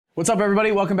What's up,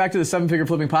 everybody? Welcome back to the Seven Figure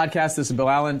Flipping Podcast. This is Bill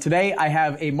Allen. Today, I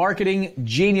have a marketing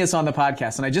genius on the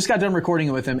podcast, and I just got done recording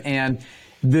it with him, and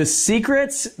the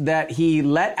secrets that he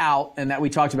let out and that we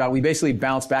talked about, we basically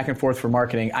bounced back and forth for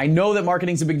marketing. I know that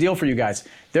marketing is a big deal for you guys.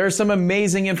 There's some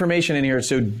amazing information in here,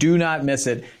 so do not miss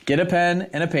it. Get a pen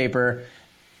and a paper.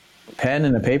 Pen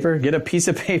and a paper, get a piece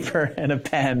of paper and a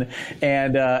pen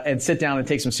and sit down and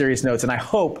take some serious notes. And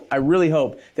I really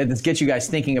hope that this gets you guys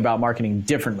thinking about marketing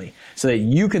differently so that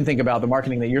you can think about the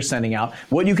marketing that you're sending out,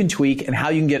 what you can tweak and how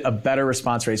you can get a better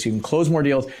response rate so you can close more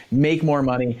deals, make more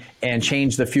money, and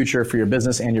change the future for your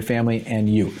business and your family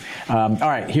and you. All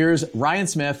right, here's Ryan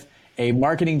Smith, a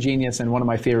marketing genius and one of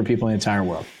my favorite people in the entire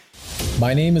world.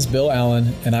 My name is Bill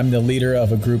Allen, and I'm the leader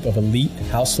of a group of elite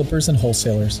house flippers and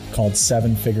wholesalers called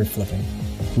Seven Figure Flipping.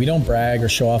 We don't brag or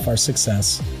show off our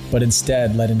success, but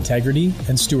instead let integrity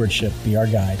and stewardship be our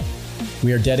guide.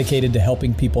 We are dedicated to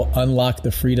helping people unlock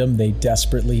the freedom they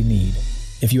desperately need.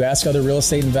 If you ask other real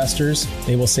estate investors,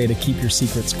 they will say to keep your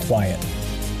secrets quiet.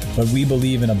 But we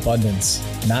believe in abundance,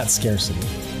 not scarcity,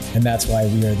 and that's why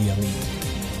we are the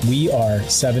elite. We are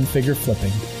Seven Figure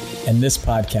Flipping, and this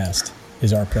podcast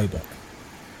is our playbook.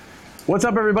 What's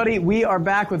up, everybody? We are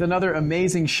back with another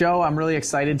amazing show. I'm really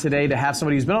excited today to have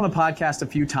somebody who's been on the podcast a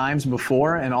few times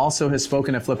before and also has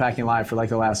spoken at Flip Hacking Live for like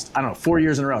the last, 4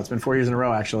 years in a row. It's been 4 years in a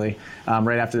row, actually,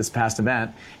 right after this past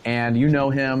event. And you know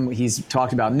him. He's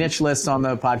talked about niche lists on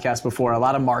the podcast before, a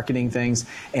lot of marketing things.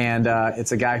 And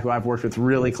it's a guy who I've worked with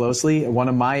really closely, one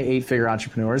of my 8-figure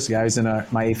entrepreneurs, the guy who's in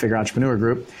my 8-figure entrepreneur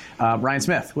group, Ryan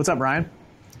Smith. What's up, Ryan?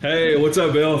 Hey, what's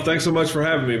up, Bill? Thanks so much for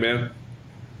having me, man.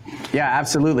 Yeah,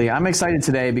 absolutely. I'm excited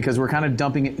today because we're kind of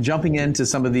jumping into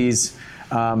some of these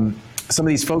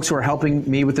folks who are helping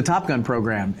me with the Top Gun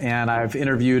program. And I've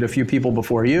interviewed a few people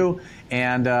before you,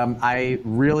 and I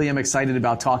really am excited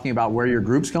about talking about where your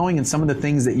group's going and some of the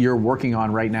things that you're working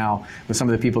on right now with some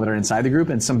of the people that are inside the group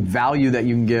and some value that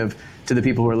you can give to the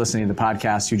people who are listening to the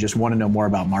podcast who just want to know more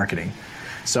about marketing.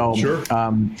 So sure.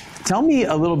 Tell me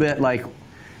a little bit, like,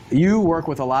 you work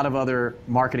with a lot of other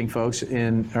marketing folks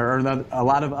or a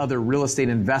lot of other real estate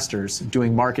investors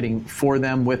doing marketing for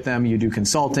them, with them. You do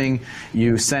consulting,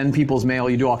 you send people's mail,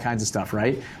 you do all kinds of stuff,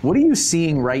 right? What are you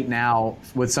seeing right now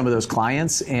with some of those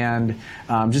clients? And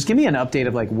just give me an update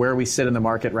of like where we sit in the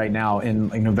market right now in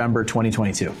like November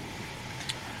 2022.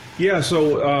 Yeah,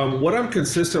 so what I'm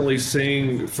consistently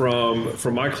seeing from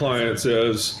my clients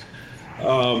is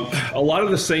a lot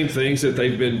of the same things that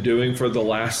they've been doing for the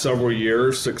last several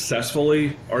years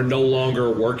successfully are no longer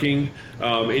working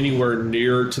anywhere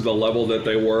near to the level that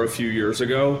they were a few years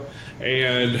ago.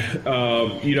 And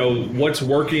what's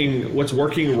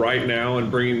working right now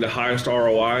and bringing the highest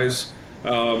ROIs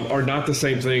are not the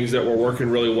same things that were working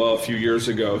really well a few years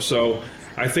ago. So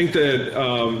I think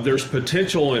that there's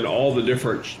potential in all the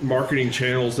different marketing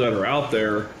channels that are out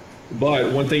there.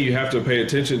 But one thing you have to pay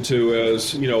attention to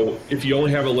is, if you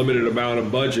only have a limited amount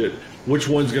of budget, which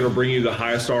one's going to bring you the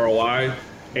highest ROI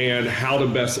and how to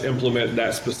best implement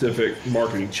that specific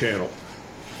marketing channel.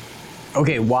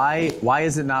 Okay, why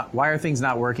are things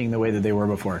not working the way that they were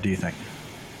before, do you think?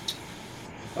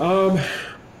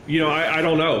 I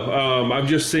don't know. I'm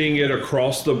just seeing it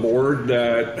across the board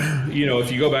that, if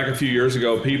you go back a few years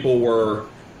ago, people were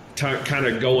kind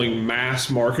of going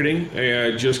mass marketing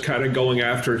and just kind of going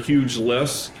after huge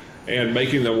lists and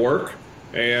making them work.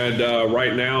 And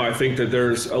right now, I think that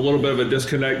there's a little bit of a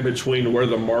disconnect between where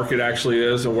the market actually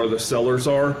is and where the sellers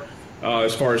are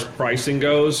as far as pricing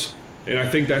goes. And I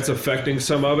think that's affecting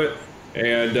some of it.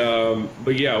 And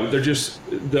but yeah, they're just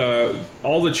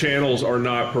all the channels are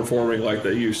not performing like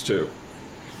they used to.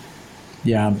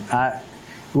 Yeah.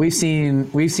 We've seen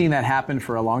that happen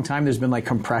for a long time. There's been like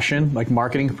compression, like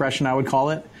marketing compression, I would call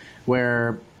it,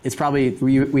 where it's probably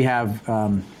we have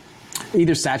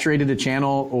either saturated a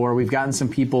channel or we've gotten some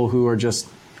people who are just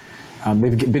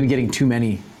they've been getting too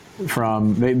many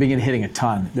they've been hitting a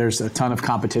ton. There's a ton of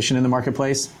competition in the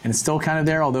marketplace, and it's still kind of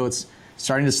there, although it's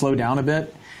starting to slow down a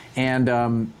bit.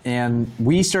 And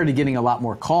we started getting a lot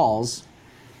more calls,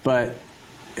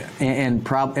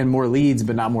 and more leads,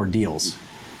 but not more deals.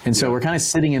 And so we're kind of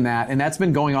sitting in that, and that's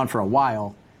been going on for a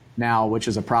while now, which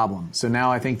is a problem. So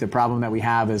now I think the problem that we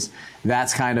have is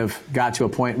that's kind of got to a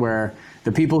point where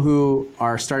the people who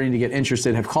are starting to get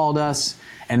interested have called us,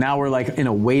 and now we're like in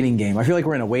a waiting game. I feel like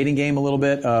we're in a waiting game a little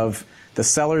bit of the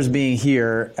sellers being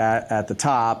here at the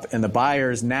top and the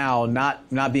buyers now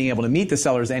not being able to meet the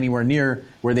sellers anywhere near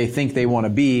where they think they want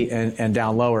to be and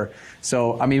down lower.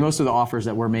 So, I mean, most of the offers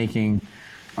that we're making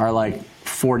are like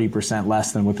 40%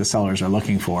 less than what the sellers are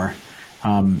looking for,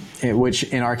 which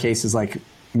in our case is like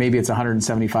maybe it's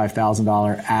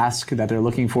 $175,000 ask that they're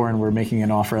looking for, and we're making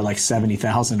an offer at like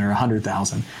 $70,000 or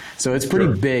 $100,000. So it's a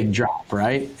pretty big drop,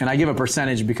 right? And I give a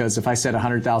percentage because if I said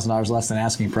 $100,000 less than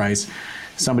asking price,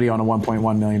 somebody on a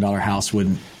 $1.1 million house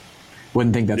wouldn't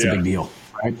think that's a big deal,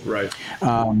 right? Right.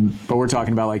 But we're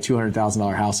talking about like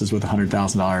 $200,000 houses with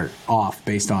 $100,000 off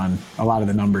based on a lot of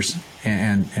the numbers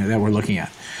and that we're looking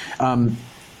at. And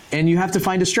you have to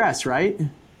find distress, right? Yeah.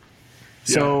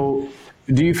 So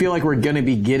do you feel like we're going to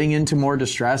be getting into more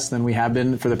distress than we have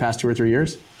been for the past 2 or 3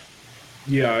 years?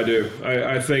 Yeah, I do.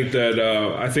 I think that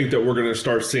we're going to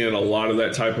start seeing a lot of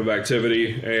that type of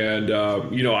activity. And,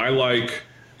 I like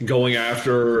going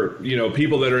after,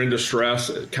 people that are in distress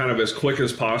kind of as quick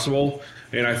as possible.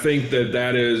 And I think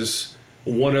that is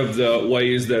one of the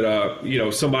ways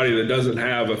that, somebody that doesn't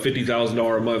have a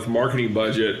 $50,000 a month marketing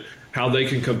budget, how they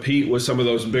can compete with some of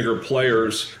those bigger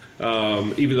players,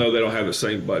 even though they don't have the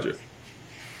same budget.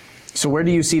 So where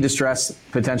do you see distress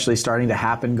potentially starting to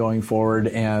happen going forward?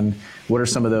 And what are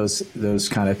some of those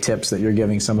kind of tips that you're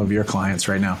giving some of your clients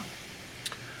right now?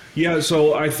 Yeah,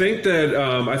 so I think that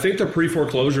the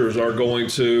pre-foreclosures are going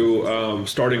to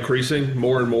start increasing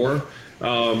more and more.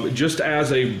 Just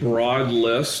as a broad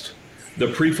list, the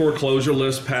pre-foreclosure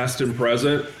list, past and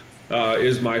present,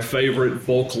 is my favorite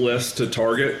bulk list to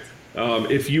target.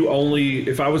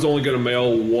 If I was only going to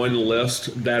mail one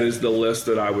list, that is the list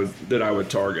that I would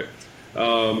target.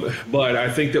 But I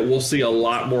think that we'll see a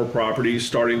lot more properties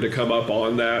starting to come up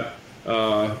on that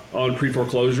on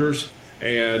pre-foreclosures.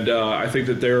 And I think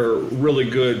that they're really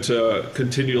good to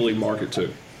continually market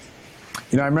to.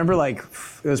 I remember it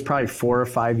was probably 4 or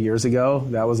 5 years ago.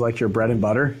 That was like your bread and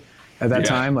butter at that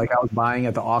time. Like I was buying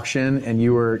at the auction and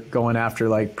you were going after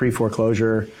like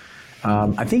pre-foreclosure.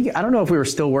 I don't know if we were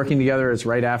still working together. It's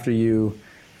right after you,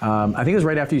 I think it was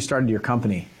right after you started your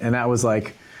company. And that was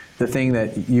like the thing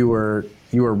that you were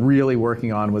really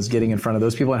working on, was getting in front of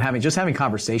those people and having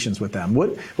conversations with them.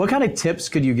 What kind of tips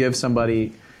could you give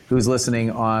somebody who's listening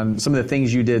on some of the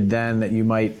things you did then that you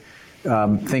might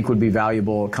think would be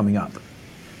valuable coming up?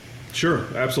 Sure,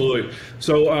 absolutely.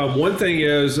 So one thing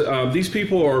is these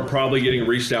people are probably getting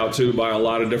reached out to by a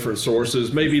lot of different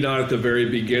sources, maybe not at the very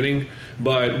beginning,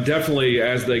 but definitely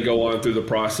as they go on through the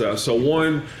process. So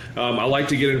one, I like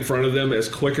to get in front of them as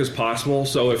quick as possible.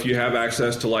 So if you have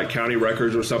access to like county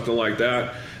records or something like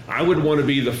that, I would want to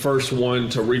be the first one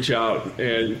to reach out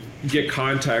and get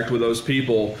contact with those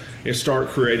people and start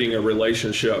creating a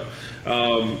relationship.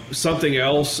 Something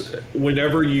else,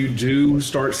 whenever you do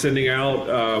start sending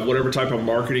out whatever type of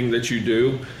marketing that you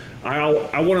do,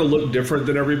 I want to look different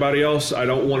than everybody else. I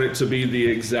don't want it to be the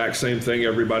exact same thing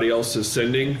everybody else is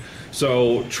sending.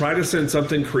 So try to send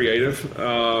something creative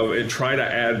and try to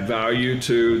add value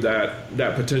to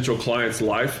that potential client's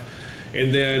life.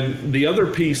 And then the other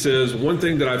piece is, one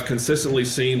thing that I've consistently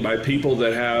seen by people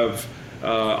that have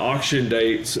auction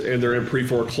dates and they're in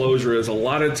pre-foreclosure is a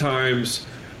lot of times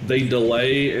they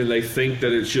delay and they think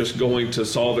that it's just going to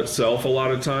solve itself a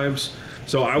lot of times.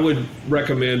 So I would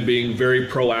recommend being very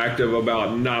proactive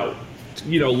about not,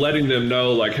 letting them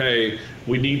know like, hey,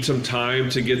 we need some time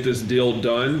to get this deal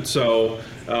done. So,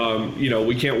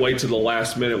 we can't wait to the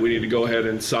last minute. We need to go ahead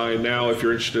and sign now if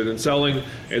you're interested in selling.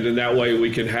 And then that way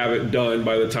we can have it done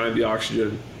by the time the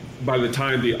auction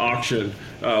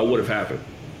would have happened.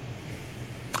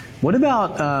 What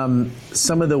about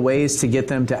some of the ways to get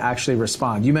them to actually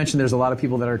respond? You mentioned there's a lot of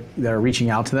people that are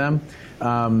reaching out to them.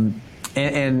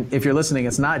 And if you're listening,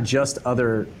 it's not just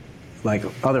other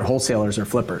wholesalers or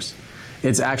flippers.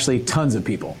 It's actually tons of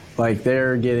people. Like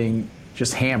they're getting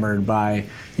just hammered by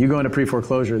you going to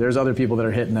pre-foreclosure. There's other people that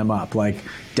are hitting them up, like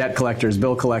debt collectors,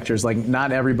 bill collectors. Like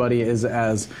not everybody is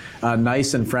as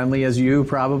nice and friendly as you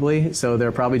probably. So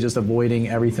they're probably just avoiding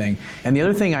everything. And the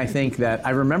other thing I think that I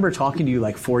remember talking to you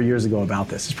like 4 years ago about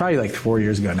this. It's probably like 4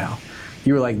 years ago now.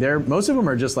 You were like, most of them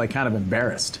are just like kind of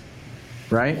embarrassed,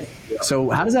 right? Yeah. So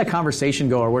how does that conversation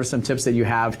go, or what are some tips that you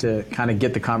have to kind of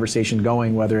get the conversation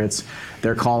going, whether it's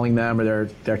they're calling them or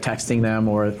they're texting them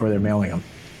or they're mailing them?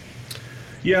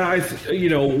 Yeah,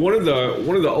 one of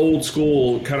the old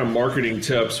school kind of marketing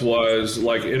tips was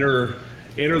like enter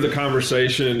the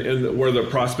conversation in where the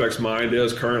prospect's mind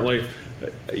is currently.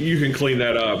 You can clean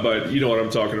that up, but you know what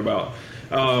I'm talking about.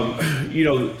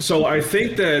 So I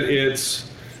think that it's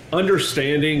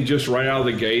understanding just right out of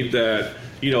the gate that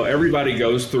everybody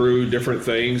goes through different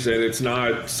things, and it's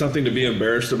not something to be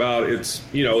embarrassed about. It's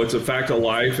it's a fact of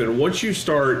life, and once you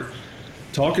start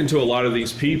talking to a lot of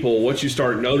these people, what you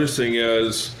start noticing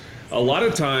is a lot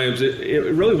of times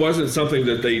it really wasn't something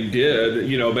that they did.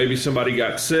 Maybe somebody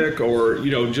got sick or,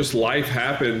 just life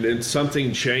happened and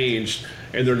something changed.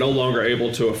 and they're no longer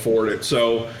able to afford it.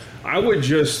 So I would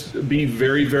just be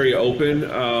very, very open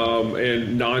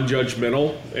and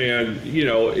non-judgmental. And,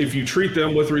 if you treat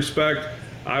them with respect,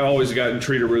 I've always gotten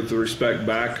treated with respect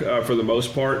back for the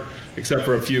most part, except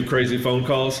for a few crazy phone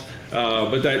calls.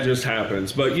 But that just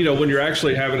happens. But, when you're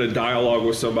actually having a dialogue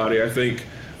with somebody, I think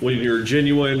when you're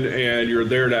genuine and you're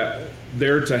there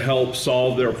to help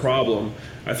solve their problem,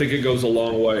 I think it goes a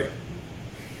long way.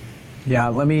 Yeah,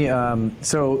 let me,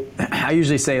 so I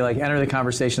usually say, like, enter the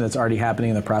conversation that's already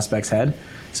happening in the prospect's head.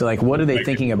 So, like, what are they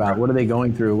thinking about? What are they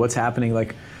going through? What's happening?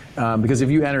 Like, because if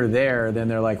you enter there, then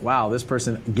they're like, wow, this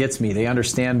person gets me. They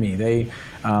understand me.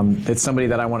 It's somebody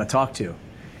that I want to talk to.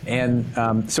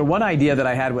 And so one idea that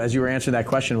I had as you were answering that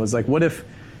question was, like, what if,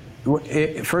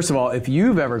 first of all, if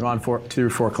you've ever gone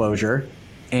through foreclosure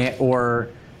or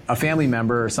a family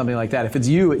member or something like that, if it's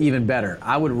you, even better.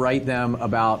 I would write them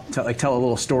about, tell a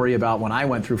little story about when I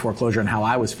went through foreclosure and how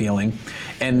I was feeling,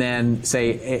 and then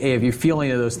say, hey, if you feel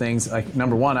any of those things, like,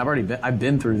 number one, I've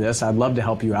been through this. I'd love to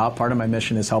help you out. Part of my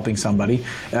mission is helping somebody,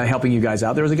 helping you guys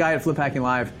out. There was a guy at Flip Hacking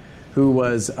Live who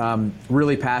was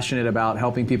really passionate about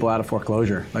helping people out of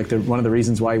foreclosure. Like, one of the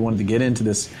reasons why he wanted to get into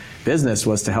this business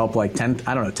was to help, like,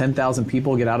 10,000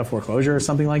 people get out of foreclosure or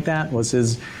something like that was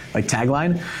his, like,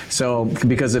 tagline. So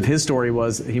because of his story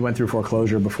was he went through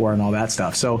foreclosure before and all that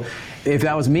stuff. So if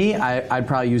that was me, I'd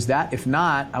probably use that. If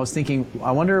not, I was thinking,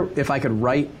 I wonder if I could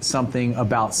write something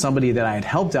about somebody that I had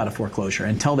helped out of foreclosure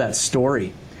and tell that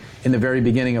story in the very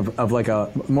beginning of like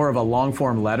a more of a long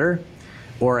form letter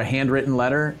or a handwritten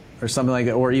letter or something like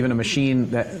that, or even a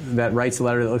machine that writes a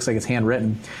letter that looks like it's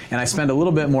handwritten. And I spend a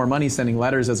little bit more money sending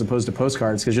letters as opposed to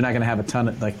postcards, because you're not going to have you're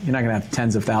not going to have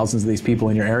tens of thousands of these people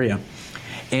in your area.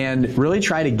 And really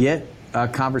try to get a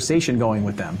conversation going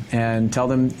with them and tell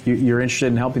them you're interested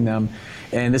in helping them.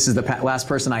 And this is the last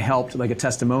person I helped, like a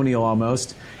testimonial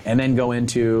almost, and then go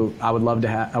into, I would love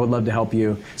to help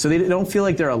you. So they don't feel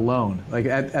like they're alone. Like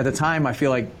at the time, I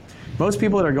feel like most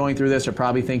people that are going through this are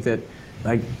probably think that,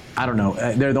 like, I don't know,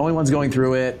 they're the only ones going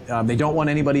through it. They don't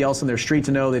want anybody else on their street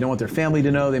to know. They don't want their family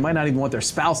to know. They might not even want their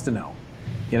spouse to know,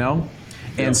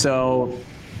 And so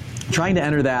trying to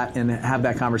enter that and have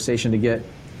that conversation to get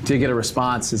a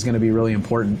response is going to be really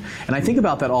important. And I think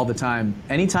about that all the time.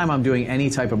 Anytime I'm doing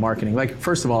any type of marketing, like,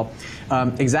 first of all,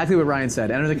 exactly what Ryan said,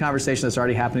 enter the conversation that's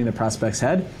already happening in the prospect's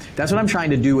head. That's what I'm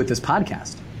trying to do with this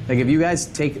podcast. Like, if you guys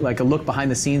take like a look behind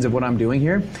the scenes of what I'm doing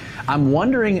here, I'm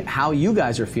wondering how you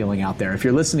guys are feeling out there. If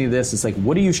you're listening to this, it's like,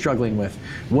 what are you struggling with?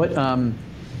 What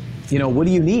what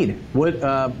do you need?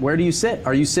 Where do you sit?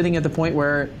 Are you sitting at the point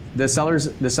where the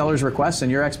seller's requests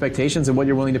and your expectations and what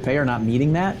you're willing to pay are not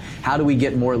meeting that? How do we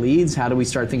get more leads? How do we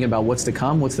start thinking about what's to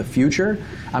come? What's the future?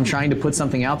 I'm trying to put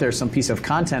something out there, some piece of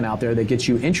content out there that gets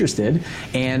you interested,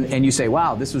 and you say,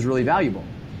 wow, this was really valuable.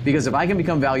 Because if I can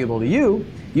become valuable to you,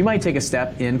 you might take a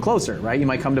step in closer, right? You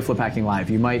might come to Flip Hacking Live.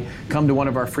 You might come to one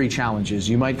of our free challenges.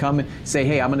 You might come and say,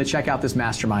 hey, I'm going to check out this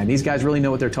mastermind. These guys really know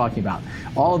what they're talking about.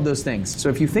 All of those things. So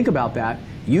if you think about that,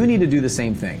 you need to do the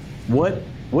same thing.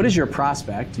 What is your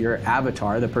prospect, your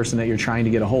avatar, the person that you're trying to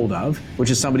get a hold of,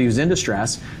 which is somebody who's in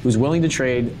distress, who's willing to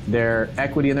trade their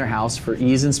equity in their house for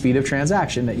ease and speed of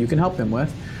transaction that you can help them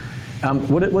with?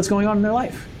 What's going on in their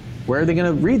life? Where are they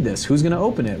going to read this? Who's going to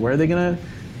open it? Where are they going to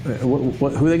who are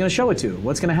they going to show it to?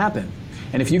 What's going to happen?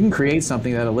 And if you can create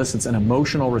something that elicits an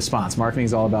emotional response, marketing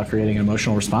is all about creating an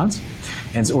emotional response,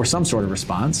 or some sort of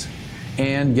response,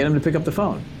 and get them to pick up the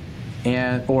phone,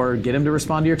 or get them to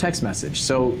respond to your text message.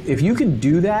 So if you can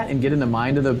do that and get in the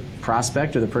mind of the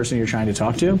prospect or the person you're trying to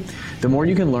talk to, the more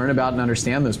you can learn about and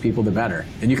understand those people, the better.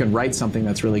 And you can write something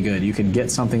that's really good. You can get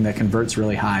something that converts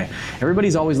really high.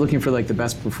 Everybody's always looking for, like, the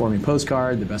best performing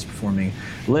postcard, the best performing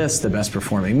list, the best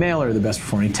performing mailer, the best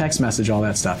performing text message, all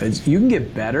that stuff. You can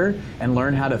get better and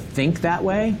learn how to think that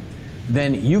way,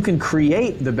 then you can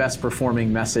create the best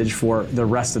performing message for the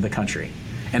rest of the country.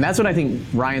 And that's what I think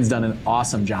Ryan's done an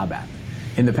awesome job at.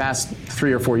 In the past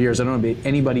 3 or 4 years, I don't know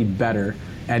anybody better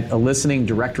at eliciting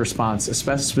direct response,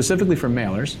 specifically from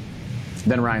mailers,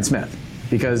 than Ryan Smith.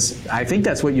 Because I think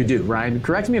that's what you do. Ryan,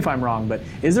 correct me if I'm wrong, but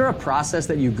is there a process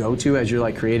that you go to as you're,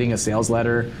 like, creating a sales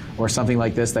letter or something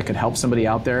like this that could help somebody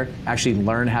out there actually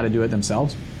learn how to do it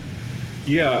themselves?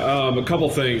 Yeah, a couple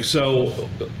things. So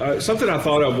something I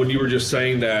thought of when you were just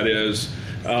saying that is,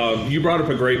 you brought up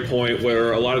a great point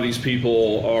where a lot of these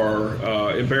people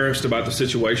are embarrassed about the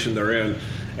situation they're in.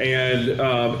 And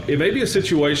it may be a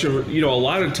situation, a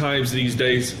lot of times these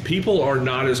days, people are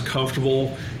not as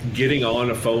comfortable getting on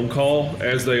a phone call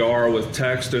as they are with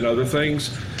text and other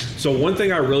things. So one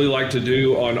thing I really like to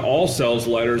do on all sales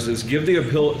letters is give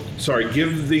people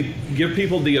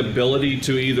the ability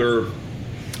to either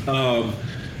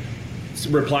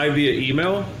reply via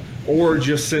email, or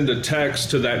just send a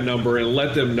text to that number and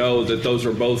let them know that those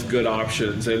are both good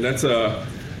options. And it's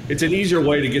an easier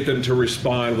way to get them to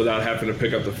respond without having to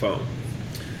pick up the phone.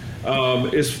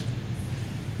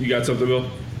 You got something, Bill?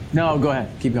 No, go ahead.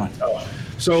 Keep going.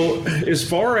 So as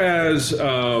far as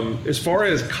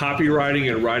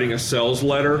copywriting and writing a sales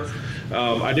letter,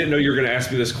 I didn't know you were going to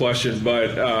ask me this question,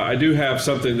 but I do have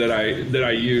something that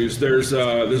I use. There's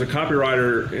a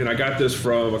copywriter, and I got this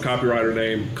from a copywriter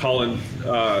named Colin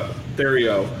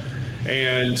Theriot,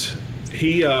 and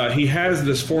he has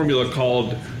this formula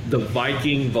called the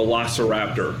Viking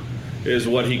Velociraptor, is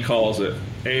what he calls it,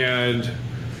 and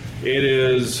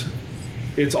it's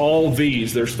all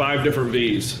V's. There's 5 different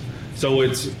V's. So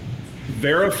it's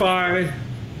verify,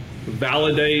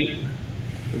 validate,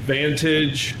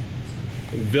 vantage,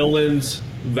 villains,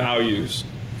 values.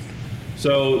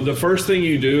 So the first thing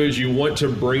you do is you want to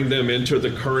bring them into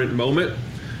the current moment.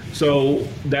 So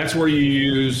that's where you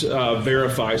use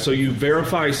verify. So you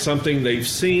verify something they've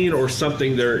seen or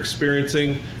something they're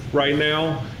experiencing right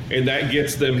now, and that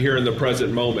gets them here in the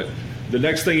present moment. The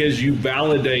next thing is you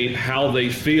validate how they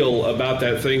feel about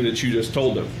that thing that you just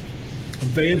told them.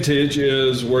 Vantage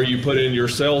is where you put in your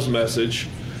sales message.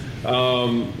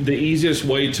 The easiest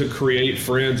way to create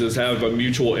friends is have a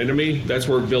mutual enemy. That's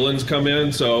where villains come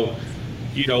in. So,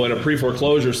 in a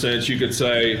pre-foreclosure sense, you could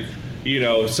say,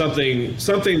 something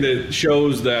that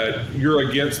shows that you're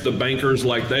against the bankers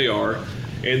like they are.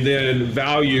 And then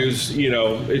values,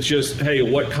 it's just, hey,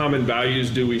 what common values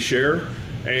do we share?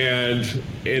 And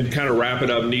kind of wrap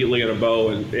it up neatly in a bow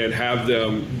and have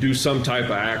them do some type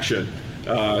of action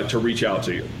to reach out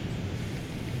to you.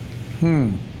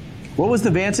 What was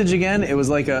the vantage again? It was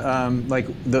like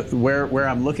where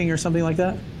I'm looking or something like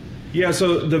that? Yeah,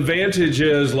 so the vantage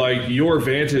is like your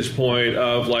vantage point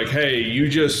of like, hey,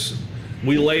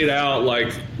 we laid out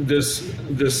like this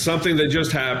something that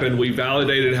just happened. We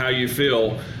validated how you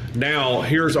feel. Now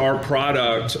here's our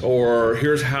product, or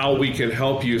here's how we can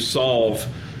help you solve,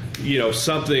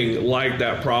 something like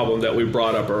that problem that we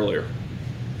brought up earlier.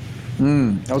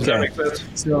 Okay. Does that make sense?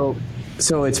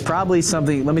 So it's probably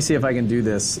something. Let me see if I can do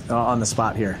this on the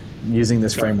spot here using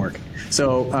this framework.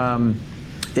 So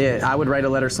I would write a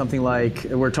letter something like,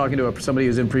 we're talking to somebody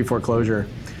who's in pre-foreclosure.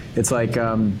 It's like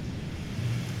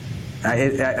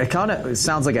it kind of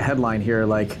sounds like a headline here,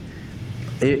 like,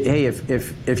 hey,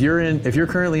 if you're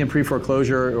currently in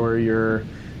pre-foreclosure, or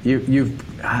if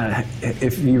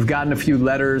you've gotten a few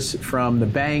letters from the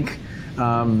bank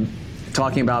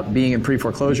talking about being in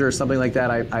pre-foreclosure or something like that,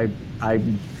 I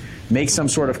make some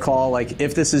sort of call, like,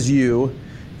 if this is you,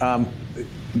 I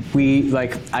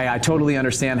totally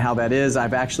understand how that is.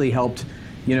 I've actually helped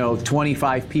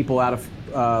 25 people out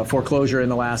of foreclosure in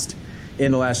the last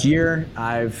year.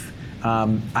 I've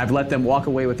let them walk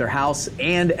away with their house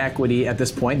and equity at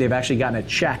this point. They've actually gotten a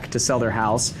check to sell their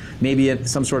house, maybe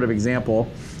some sort of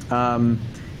example. And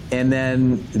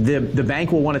then the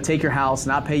bank will want to take your house,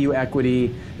 not pay you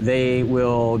equity. They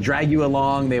will drag you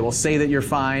along. They will say that you're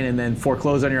fine, and then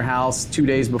foreclose on your house 2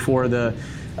 days before the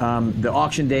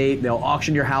auction date. They'll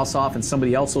auction your house off, and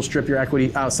somebody else will strip your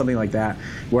equity out, something like that,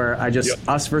 where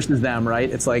us versus them, right?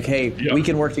 It's like, hey, we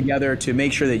can work together to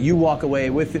make sure that you walk away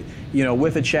with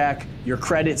a check, your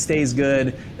credit stays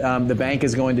good. The bank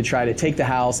is going to try to take the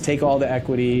house, take all the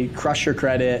equity, crush your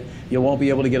credit. You won't be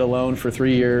able to get a loan for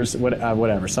 3 years,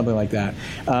 whatever, something like that.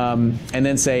 And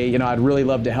then say, I'd really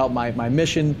love to help. My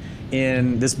mission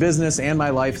in this business and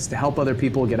my life is to help other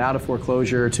people get out of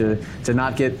foreclosure, to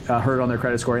not get hurt on their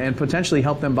credit score, and potentially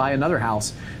help them buy another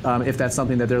house if that's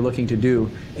something that they're looking to do.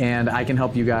 And I can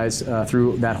help you guys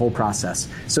through that whole process.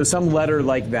 So some letter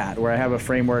like that, where I have a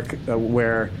framework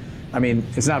where,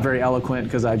 it's not very eloquent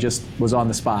because I just was on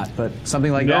the spot, but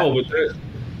something like that.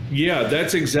 Yeah,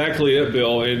 that's exactly it,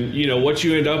 Bill. And what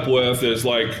you end up with is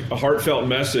like a heartfelt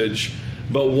message,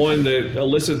 but one that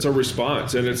elicits a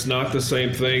response, and it's not the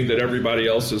same thing that everybody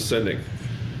else is sending.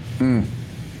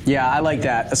 Yeah, I like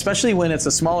that, especially when it's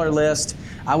a smaller list.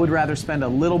 I would rather spend a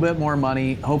little bit more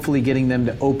money, hopefully getting them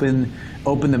to open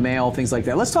the mail, things like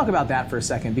that. Let's talk about that for a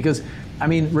second, because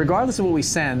regardless of what we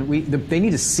send, they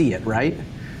need to see it, right?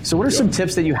 So what are some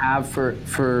tips that you have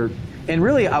for and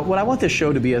really what I want this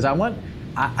show to be is I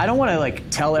don't want to like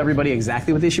tell everybody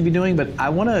exactly what they should be doing, but I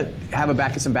want to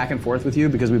have some back and forth with you,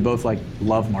 because we both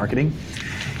love marketing.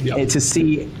 To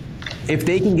see if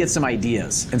they can get some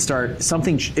ideas and start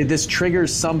something, this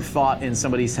triggers some thought in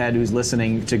somebody's head who's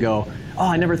listening to go, oh,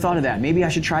 I never thought of that. Maybe I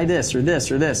should try this or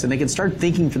this or this. And they can start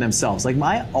thinking for themselves. Like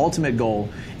my ultimate goal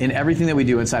in everything that we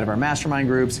do inside of our mastermind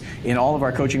groups, in all of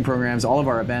our coaching programs, all of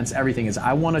our events, everything is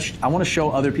I want to show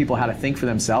other people how to think for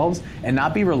themselves and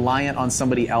not be reliant on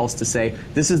somebody else to say,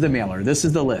 this is the mailer, this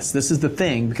is the list, this is the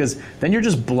thing, because then you're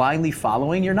just blindly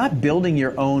following. You're not building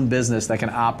your own business that can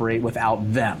operate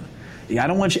without them. I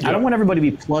don't want everybody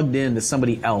to be plugged into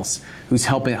somebody else who's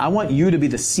helping. I want you to be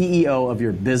the CEO of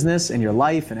your business and your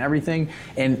life and everything,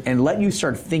 and let you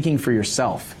start thinking for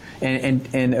yourself and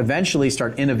eventually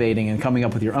start innovating and coming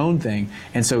up with your own thing.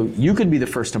 And so you can be the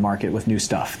first to market with new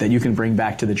stuff that you can bring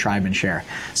back to the tribe and share.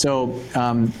 So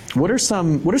what are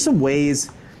some ways,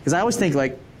 because I always think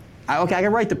like, I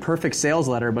can write the perfect sales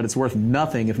letter, but it's worth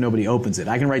nothing if nobody opens it.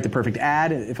 I can write the perfect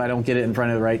ad if I don't get it in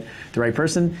front of the right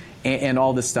person, and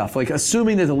all this stuff. Like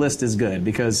assuming that the list is good,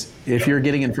 because if you're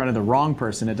getting in front of the wrong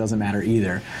person, it doesn't matter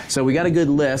either. So we got a good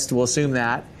list. We'll assume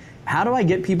that. How do I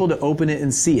get people to open it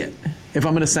and see it if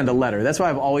I'm going to send a letter? That's why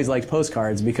I've always liked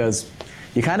postcards, because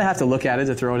you kind of have to look at it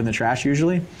to throw it in the trash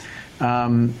usually.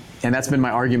 And that's been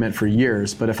my argument for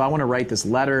years. But if I want to write this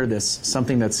letter,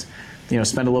 something that's,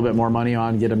 spend a little bit more money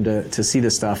on, get them to see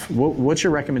this stuff. What's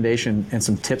your recommendation and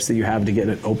some tips that you have to get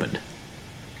it opened?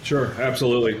 Sure,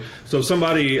 absolutely. So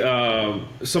somebody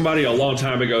a long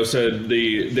time ago said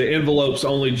the envelope's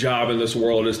only job in this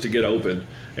world is to get open,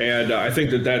 and I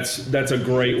think that's a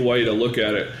great way to look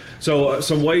at it. So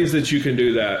some ways that you can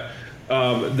do that.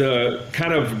 The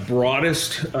kind of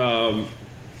broadest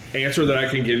answer that I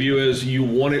can give you is you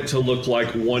want it to look like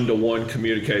one-to-one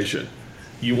communication.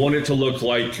 You want it to look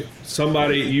like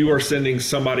you are sending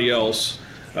somebody else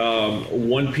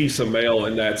one piece of mail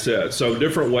and that's it. So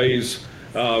different ways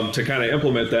to kind of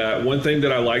implement that. One thing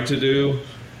that I like to do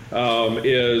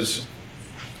is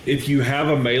if you have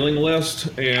a mailing list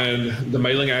and the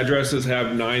mailing addresses have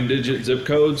 9-digit zip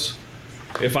codes,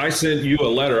 if I sent you a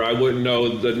letter, I wouldn't know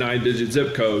the 9-digit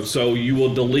zip code. So you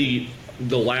will delete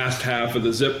the last half of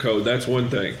the zip code. That's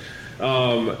one thing.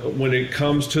 When it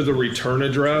comes to the return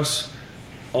address,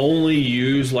 only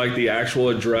use like the actual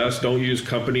address. Don't use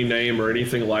company name or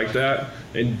anything like that,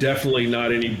 and definitely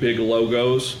not any big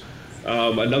logos.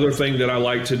 Another thing that I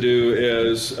like to do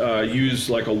is use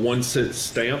like a 1-cent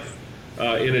stamp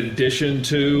in addition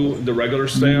to the regular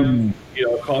stamp.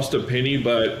 It costs a penny,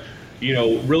 but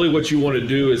really what you want to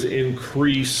do is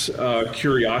increase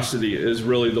curiosity is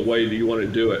really the way that you want to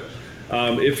do it.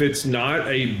 If it's not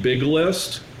a big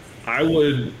list, I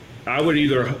would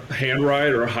either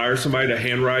handwrite or hire somebody to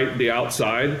handwrite the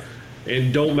outside,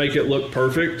 and don't make it look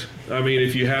perfect. I mean,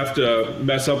 if you have to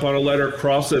mess up on a letter,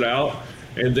 cross it out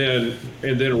and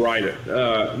then write it.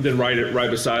 Then write it right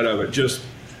beside of it. Just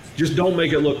don't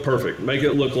make it look perfect. Make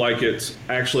it look like it's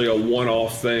actually a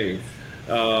one-off thing.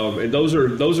 And those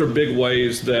are big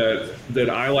ways that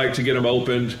I like to get them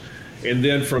opened. And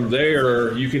then from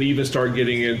there, you can even start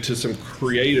getting into some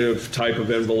creative type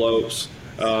of envelopes.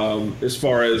 As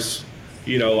far as,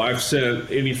 I've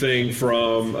sent anything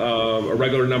from a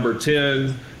regular number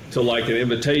 10 to like an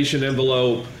invitation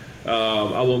envelope.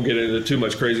 I won't get into too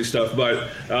much crazy stuff, but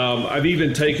I've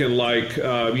even taken like,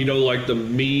 like the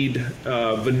Mead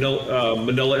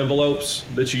manila envelopes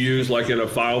that you use like in a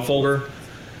file folder.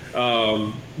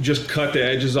 Just cut the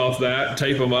edges off that,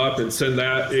 tape them up, and send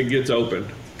that. It gets opened.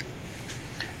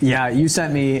 Yeah, you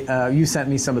sent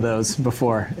me some of those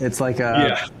before. It's like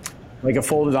like a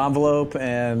folded envelope,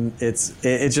 and it's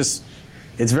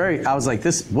very. I was like,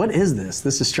 what is this?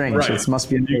 This is strange. Right. It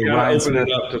must be you gotta Ryan open Smith,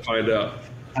 it up to find out.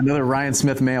 Another Ryan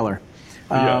Smith mailer.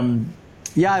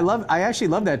 Yeah, I actually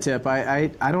love that tip. I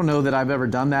don't know that I've ever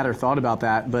done that or thought about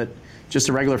that, but just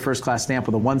a regular first class stamp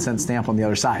with a 1-cent stamp on the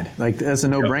other side. Like that's a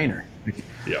no-brainer.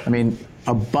 Yep. I mean,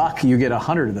 $1, you get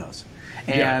 100 of those.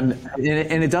 And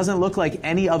it doesn't look like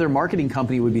any other marketing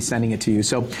company would be sending it to you.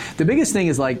 So the biggest thing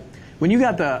is like when you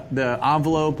got the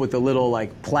envelope with the little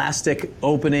like plastic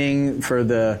opening for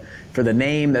the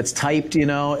name that's typed,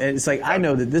 it's like I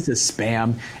know that this is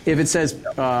spam. If it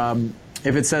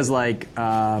says like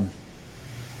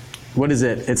what is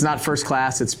it? It's not first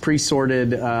class. It's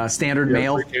pre-sorted standard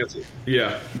mail.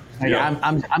 Yeah.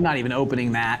 I'm not even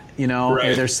opening that.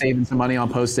 Right. They're saving some money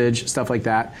on postage, stuff like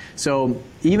that. So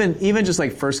even just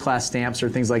like first class stamps or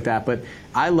things like that. But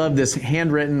I love this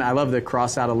handwritten. I love the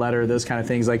cross out a letter. Those kind of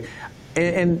things. Like,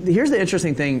 and here's the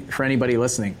interesting thing for anybody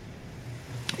listening.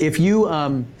 If you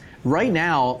right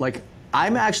now, like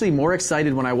I'm actually more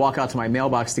excited when I walk out to my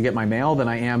mailbox to get my mail than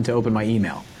I am to open my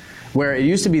email. where it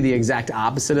used to be the exact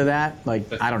opposite of that. Like,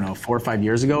 I don't know, 4 or 5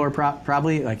 years ago, or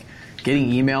probably like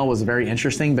getting email was very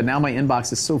interesting, but now my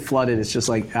inbox is so flooded. It's just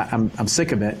like, I'm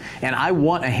sick of it. And I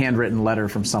want a handwritten letter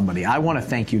from somebody. I want a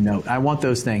thank you note. I want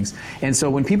those things. And so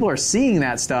when people are seeing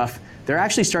that stuff, they're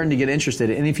actually starting to get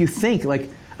interested. And if you think, like,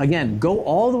 again, go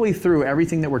all the way through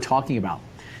everything that we're talking about,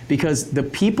 because the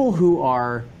people who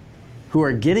are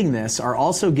getting this are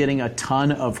also getting a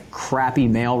ton of crappy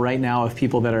mail right now of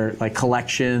people that are like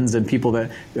collections and people that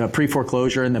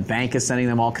pre-foreclosure, and the bank is sending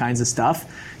them all kinds of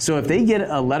stuff. So if they get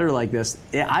a letter like this,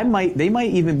 they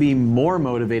might even be more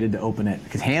motivated to open it,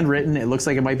 because handwritten, it looks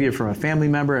like it might be from a family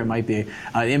member. It might be,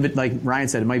 like Ryan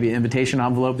said, it might be an invitation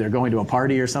envelope. They're going to a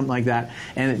party or something like that.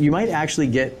 And you might actually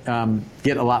get a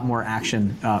lot more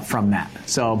action from that.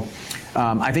 So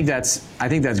I think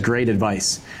that's great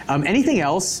advice. Anything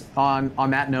else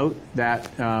on that note that,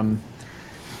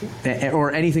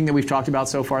 or anything that we've talked about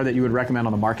so far that you would recommend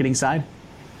on the marketing side?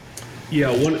 Yeah,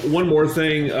 one more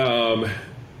thing.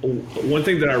 One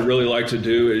thing that I really like to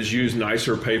do is use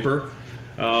nicer paper.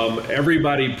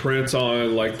 Everybody prints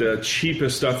on like the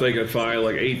cheapest stuff they can find,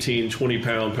 like 18, 20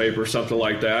 pound paper, something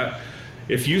like that.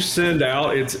 If you send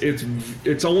out,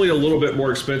 it's only a little bit more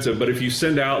expensive, but if you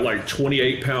send out like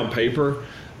 28 pound paper,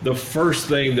 the first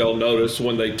thing they'll notice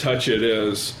when they touch it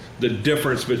is the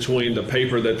difference between the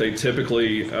paper that they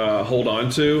typically hold on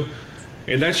to.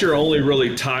 And that's your only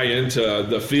really tie into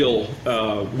the feel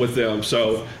with them.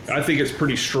 So I think it's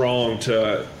pretty strong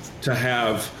to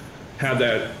have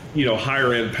that,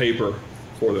 higher end paper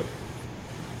for them.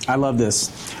 I love this.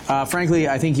 Frankly,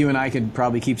 I think you and I could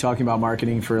probably keep talking about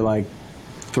marketing for like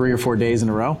 3 or 4 days in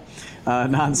a row,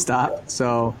 nonstop.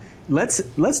 So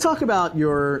let's talk about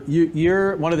you're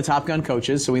one of the Top Gun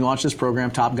coaches. So we launched this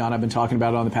program, Top Gun. I've been talking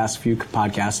about it on the past few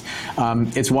podcasts.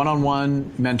 It's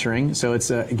one-on-one mentoring. So it's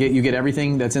you get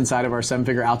everything that's inside of our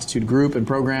 7-figure altitude group and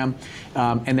program.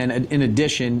 And then in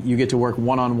addition, you get to work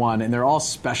one-on-one, and they're all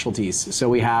specialties. So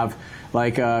we have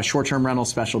like a short-term rental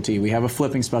specialty. We have a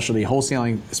flipping specialty,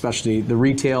 wholesaling specialty, the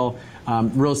retail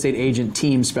real estate agent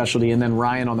team specialty, and then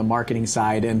Ryan on the marketing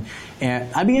side. And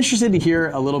I'd be interested to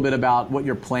hear a little bit about what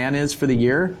your plan is for the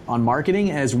year on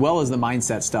marketing, as well as the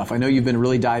mindset stuff. I know you've been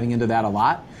really diving into that a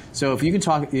lot. So if you can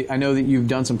talk, I know that you've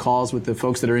done some calls with the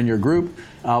folks that are in your group,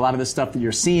 a lot of the stuff that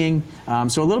you're seeing.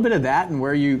 So a little bit of that, and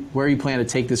where you plan to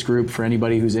take this group for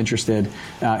anybody who's interested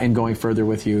in going further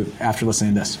with you after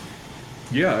listening to this.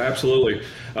 Yeah, absolutely.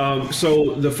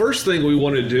 So the first thing we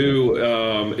want to do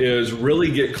is really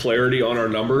get clarity on our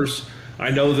numbers.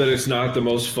 I know that it's not the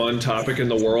most fun topic in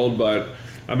the world, but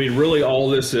I mean, really all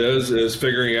this is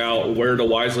figuring out where to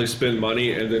wisely spend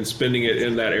money and then spending it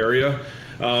in that area.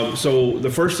 So the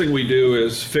first thing we do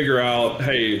is figure out,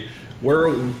 hey,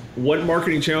 what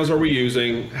marketing channels are we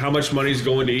using? How much money is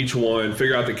going to each one?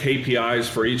 Figure out the KPIs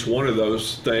for each one of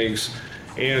those things,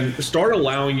 and start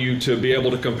allowing you to be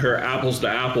able to compare apples to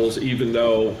apples, even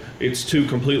though it's 2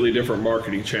 completely different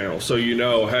marketing channels. So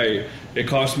hey, it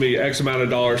cost me X amount of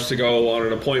dollars to go on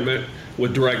an appointment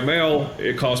with direct mail.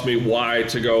 It cost me Y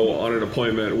to go on an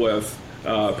appointment with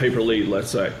paper lead,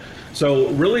 let's say. So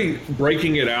really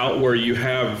breaking it out where you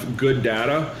have good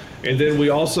data. And then we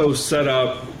also set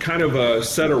up kind of a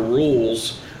set of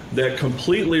rules that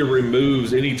completely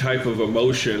removes any type of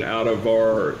emotion out of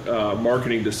our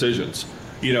marketing decisions.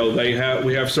 We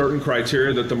have certain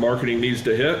criteria that the marketing needs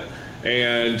to hit,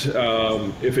 and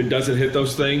if it doesn't hit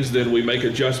those things, then we make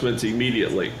adjustments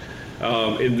immediately.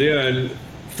 And then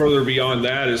further beyond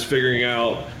that is figuring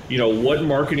out, what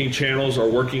marketing channels are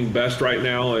working best right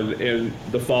now in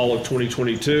the fall of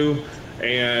 2022,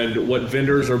 and what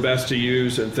vendors are best to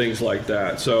use and things like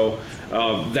that. So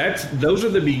those are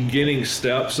the beginning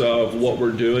steps of what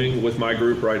we're doing with my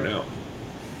group right now.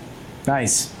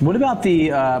 Nice. What about the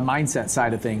mindset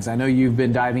side of things? I know you've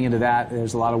been diving into that.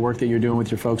 There's a lot of work that you're doing with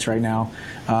your folks right now.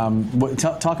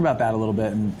 Talk about that a little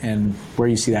bit and where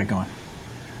you see that going.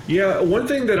 Yeah, one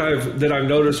thing that I've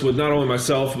noticed with not only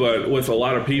myself but with a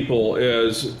lot of people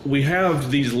is we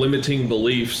have these limiting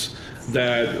beliefs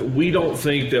that we don't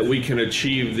think that we can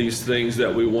achieve these things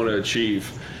that we want to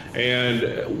achieve,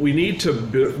 and we need to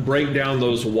break down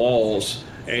those walls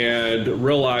and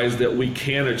realize that we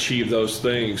can achieve those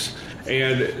things.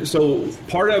 And so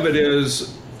part of it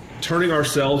is turning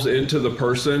ourselves into the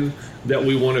person that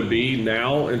we want to be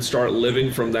now and start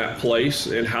living from that place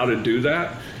and how to do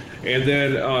that. And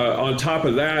then on top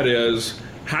of that is,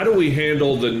 how do we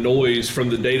handle the noise from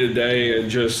the day-to-day and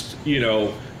just,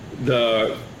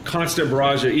 the constant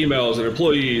barrage of emails and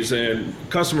employees and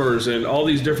customers and all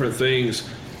these different things?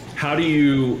 How do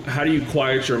you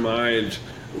quiet your mind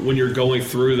when you're going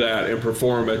through that and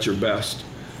perform at your best?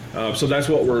 So that's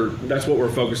what we're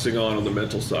focusing on the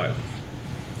mental side.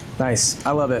 Nice.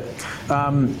 I love it.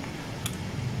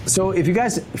 So if you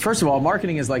guys, first of all,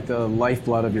 marketing is like the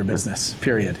lifeblood of your business,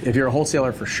 period. If you're a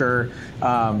wholesaler, for sure,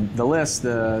 the list,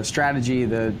 the strategy,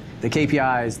 the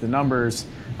KPIs, the numbers,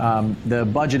 the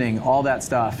budgeting, all that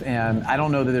stuff. And I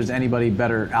don't know that there's anybody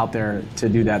better out there to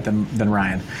do that than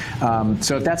Ryan.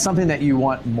 So if that's something that you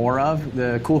want more of,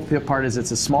 the cool part is it's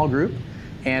a small group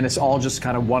and it's all just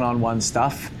kind of one-on-one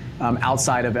stuff.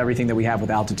 Outside of everything that we have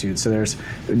with Altitude. So there's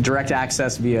direct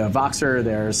access via Voxer,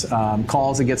 there's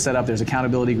calls that get set up, there's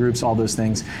accountability groups, all those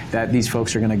things that these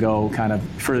folks are going to go kind of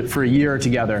for a year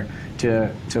together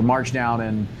to march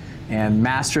down and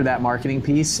master that marketing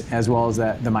piece as well as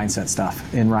the mindset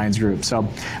stuff in Ryan's group. So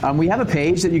we have a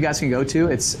page that you guys can go to.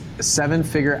 It's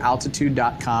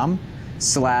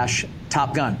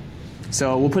 7figurealtitude.com/Top Gun.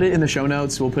 So we'll put it in the show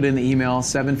notes. We'll put it in the email,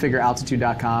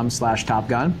 7figurealtitude.com/Top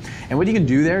Gun. And what you can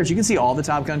do there is you can see all the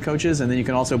Top Gun coaches, and then you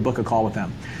can also book a call with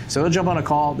them. So they'll jump on a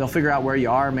call. They'll figure out where you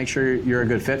are, make sure you're a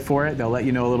good fit for it. They'll let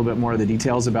you know a little bit more of the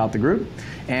details about the group,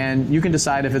 and you can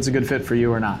decide if it's a good fit for you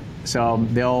or not. So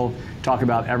they'll talk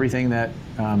about everything that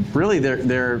really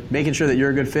they're making sure that you're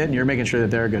a good fit, and you're making sure that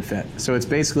they're a good fit. So it's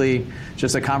basically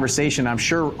just a conversation. I'm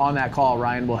sure on that call,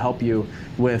 Ryan will help you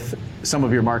with some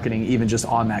of your marketing, even just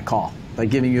on that call,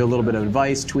 like giving you a little bit of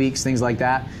advice, tweaks, things like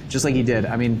that, just like he did.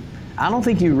 I mean, I don't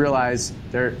think you realize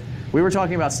we were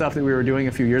talking about stuff that we were doing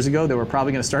a few years ago that we're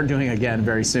probably going to start doing again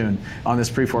very soon on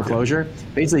this pre-foreclosure.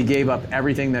 Basically gave up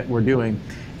everything that we're doing.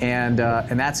 And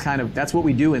that's what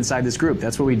we do inside this group.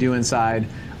 That's what we do inside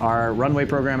our Runway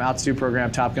program, Altitude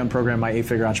program, Top Gun program, my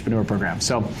 8-figure entrepreneur program.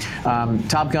 So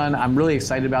Top Gun, I'm really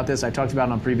excited about this. I talked about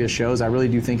it on previous shows. I really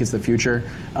do think it's the future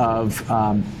of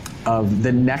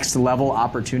the next level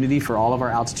opportunity for all of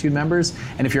our Altitude members.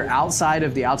 And if you're outside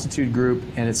of the Altitude group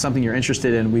and it's something you're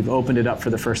interested in, we've opened it up for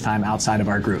the first time outside of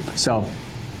our group. So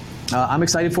I'm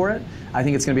excited for it. I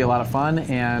think it's going to be a lot of fun.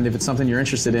 And if it's something you're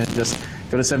interested in, just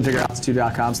go to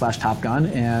 7figurealtitude.com/Top Gun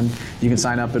and you can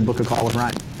sign up and book a call with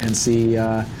Ryan and see,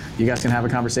 you guys can have a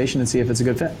conversation and see if it's a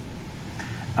good fit.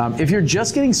 If you're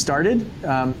just getting started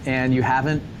and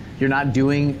you're not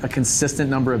doing a consistent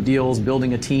number of deals,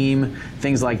 building a team,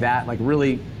 things like that, like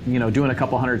really, doing a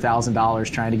couple $100,000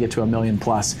 trying to get to $1 million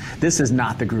plus, this is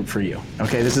not the group for you.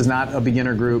 Okay, this is not a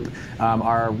beginner group.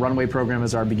 Our Runway program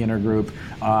is our beginner group.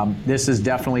 This is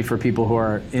definitely for people who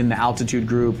are in the Altitude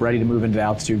group, ready to move into the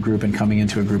Altitude group and coming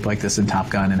into a group like this in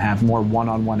Top Gun and have more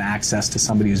one-on-one access to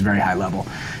somebody who's very high level.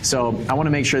 So I want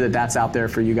to make sure that that's out there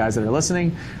for you guys that are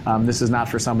listening. This is not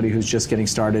for somebody who's just getting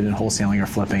started in wholesaling or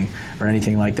flipping or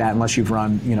anything like that, unless you've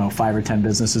run 5 or 10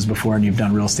 businesses before and you've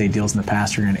done real estate deals in the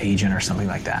past, or you're an agent or something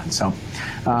like that. So,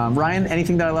 Ryan,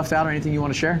 anything that I left out or anything you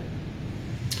want to share?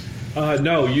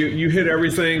 No, you hit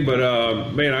everything,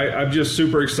 but man, I'm just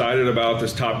super excited about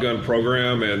this Top Gun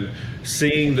program, and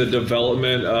seeing the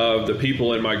development of the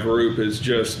people in my group is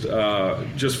just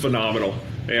phenomenal.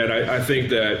 And I think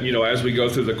that, as we go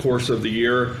through the course of the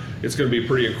year, it's going to be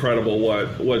pretty incredible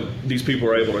what these people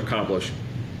are able to accomplish.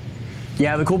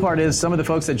 Yeah, the cool part is some of the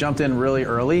folks that jumped in really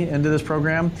early into this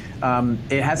program,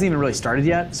 it hasn't even really started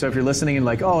yet. So if you're listening and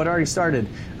like, oh, it already started.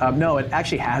 No, it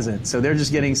actually hasn't. So they're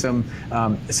just getting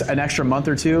an extra month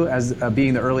or two as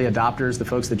being the early adopters, the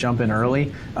folks that jump in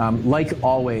early. Like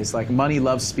always, like money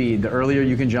loves speed. The earlier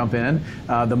you can jump in,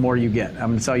 the more you get. I'm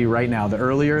going to tell you right now, the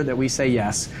earlier that we say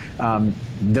yes,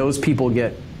 those people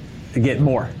get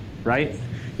more, right?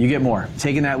 You get more.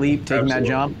 Taking that leap, taking Absolutely. that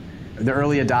jump. The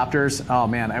early adopters, oh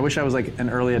man, I wish I was like an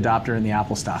early adopter in the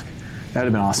Apple stock. That would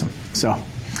have been awesome. So, all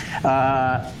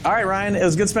right, Ryan, it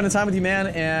was good spending time with you, man.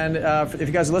 And if you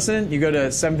guys are listening, you go to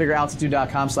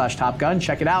 7figurealtitude.com/Top Gun,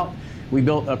 check it out. We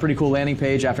built a pretty cool landing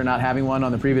page after not having one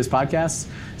on the previous podcasts.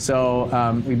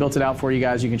 So we built it out for you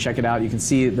guys. You can check it out. You can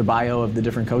see the bio of the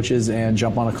different coaches and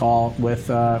jump on a call with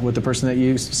the person that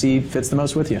you see fits the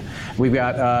most with you. We've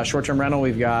got short-term rental.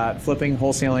 We've got flipping,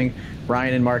 wholesaling,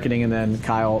 Ryan in marketing, and then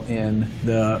Kyle in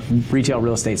the retail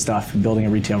real estate stuff, building a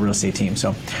retail real estate team.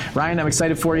 So Ryan, I'm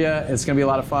excited for you. It's going to be a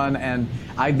lot of fun. And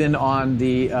I've been on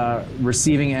the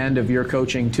receiving end of your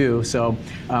coaching too. So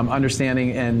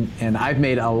understanding, and I've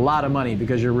made a lot of money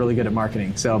because you're really good at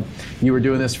marketing. So you were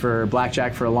doing this for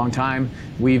Blackjack for a long time.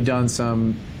 We've done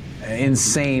some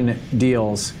insane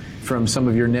deals from some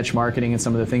of your niche marketing and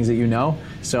some of the things that you know.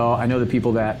 So I know the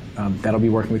people that that'll be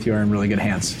working with you are in really good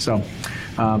hands. So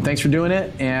thanks for doing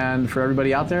it. And for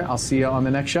everybody out there, I'll see you on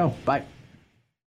the next show. Bye.